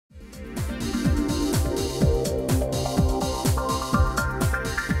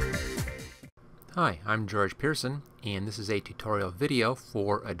Hi, I'm George Pearson, and this is a tutorial video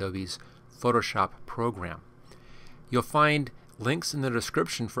for Adobe's Photoshop program. You'll find links in the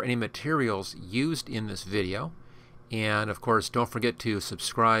description for any materials used in this video, and of course don't forget to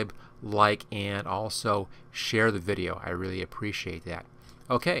subscribe, like, and also share the video. I really appreciate that.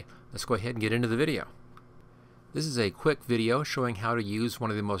 Okay, let's go ahead and get into the video. This is a quick video showing how to use one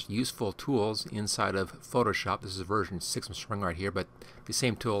of the most useful tools inside of Photoshop. This is version 6 I'm showing right here, but the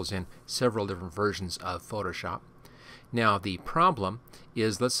same tools in several different versions of Photoshop. Now the problem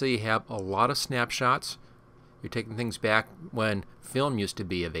is, let's say you have a lot of snapshots. You're taking things back when film used to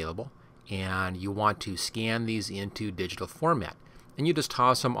be available, and you want to scan these into digital format. And you just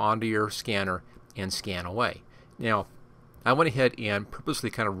toss them onto your scanner and scan away. Now, I went ahead and purposely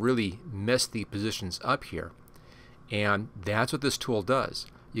kind of really messed the positions up here. And that's what this tool does.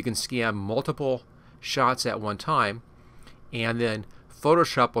 You can scan multiple shots at one time, and then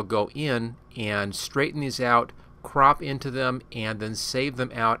Photoshop will go in and straighten these out, crop into them, and then save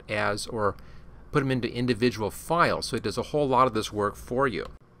them out as, or put them into individual files. So it does a whole lot of this work for you.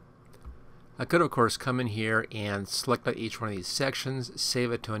 I could of course come in here and select out each one of these sections,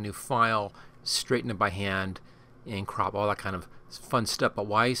 save it to a new file, straighten it by hand, and crop, all that kind of fun stuff. But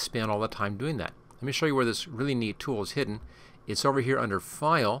why spend all the time doing that? Let me show you where this really neat tool is hidden. It's over here under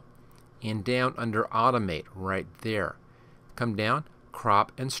File and down under Automate right there. Come down,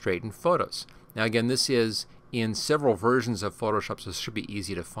 crop and straighten photos. Now again, this is in several versions of Photoshop, so this should be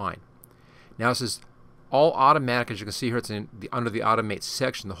easy to find. Now this is all automatic. As you can see here, it's under the Automate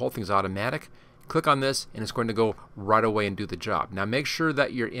section. The whole thing's automatic. Click on this and it's going to go right away and do the job. Now make sure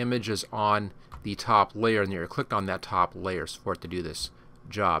that your image is on the top layer and you're clicked on that top layer for it to do this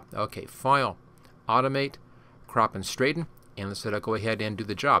job. Okay, File, Automate, crop and straighten, and let's let it go ahead and do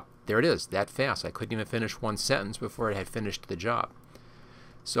the job. There it is, that fast. I couldn't even finish one sentence before it had finished the job.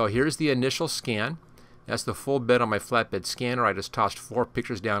 So here's the initial scan. That's the full bed on my flatbed scanner. I just tossed 4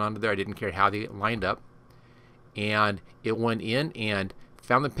 pictures down onto there. I didn't care how they lined up. And it went in and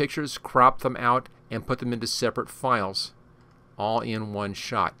found the pictures, cropped them out, and put them into separate files, all in one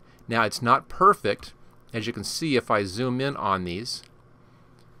shot. Now it's not perfect. As you can see, if I zoom in on these,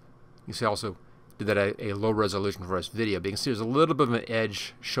 you see also did that at a low resolution for this video. But you can see there's a little bit of an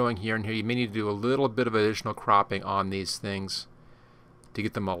edge showing here and here. You may need to do a little bit of additional cropping on these things to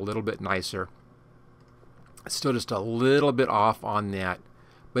get them a little bit nicer. It's still just a little bit off on that,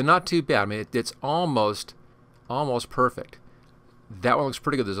 but not too bad. I mean, it's almost perfect. That one looks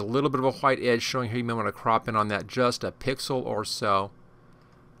pretty good. There's a little bit of a white edge showing here. You may want to crop in on that just a pixel or so.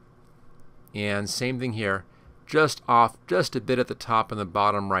 And same thing here, just off just a bit at the top and the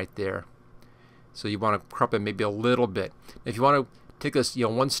bottom right there. So you want to crop it maybe a little bit. If you want to take this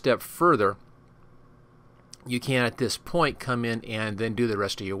one step further, you can at this point come in and then do the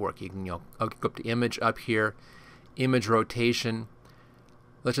rest of your work. You can go up to image up here, image rotation.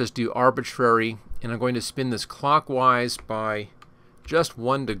 Let's just do arbitrary, and I'm going to spin this clockwise by just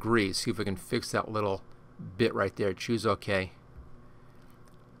 1 degree. See if we can fix that little bit right there. Choose OK.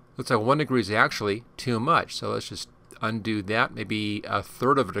 Looks like 1 degree is actually too much, so let's just undo that, maybe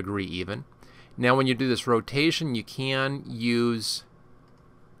 1/3 of a degree even. Now when you do this rotation, you can use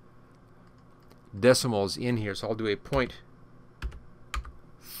decimals in here, so I'll do a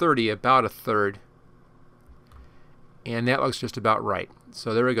 0.30, about 1/3, and that looks just about right.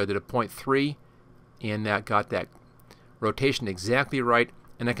 So there we go, did a 0.3, and that got that rotation exactly right,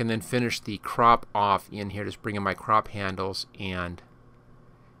 and I can then finish the crop off in here, just bring in my crop handles and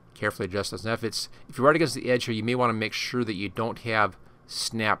carefully adjust those. Now if you're right against the edge here, you may want to make sure that you don't have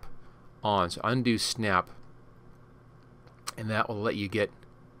snap on. So undo snap, and that will let you get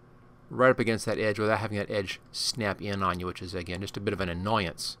right up against that edge without having that edge snap in on you, which is again just a bit of an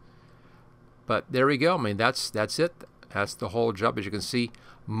annoyance. But there we go. I mean, that's it. That's the whole job. As you can see,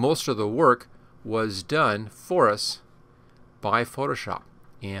 most of the work was done for us by Photoshop.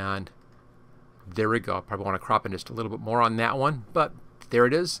 And there we go. I probably want to crop in just a little bit more on that one, but there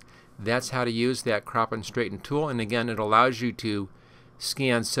it is. That's how to use that crop and straighten tool. And again, it allows you to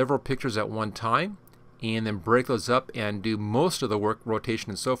scan several pictures at one time and then break those up and do most of the work, rotation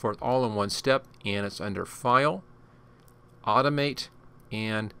and so forth, all in one step. And it's under File, Automate,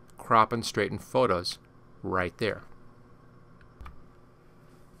 and Crop and Straighten Photos right there.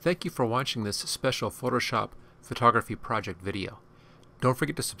 Thank you for watching this special Photoshop photography project video. Don't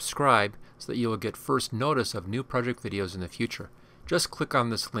forget to subscribe so that you will get first notice of new project videos in the future. Just click on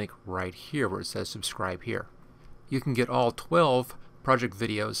this link right here where it says subscribe here. You can get all 12 project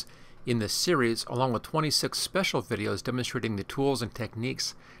videos in this series along with 26 special videos demonstrating the tools and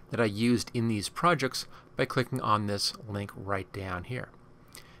techniques that I used in these projects by clicking on this link right down here.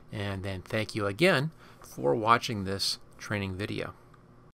 And then thank you again for watching this training video.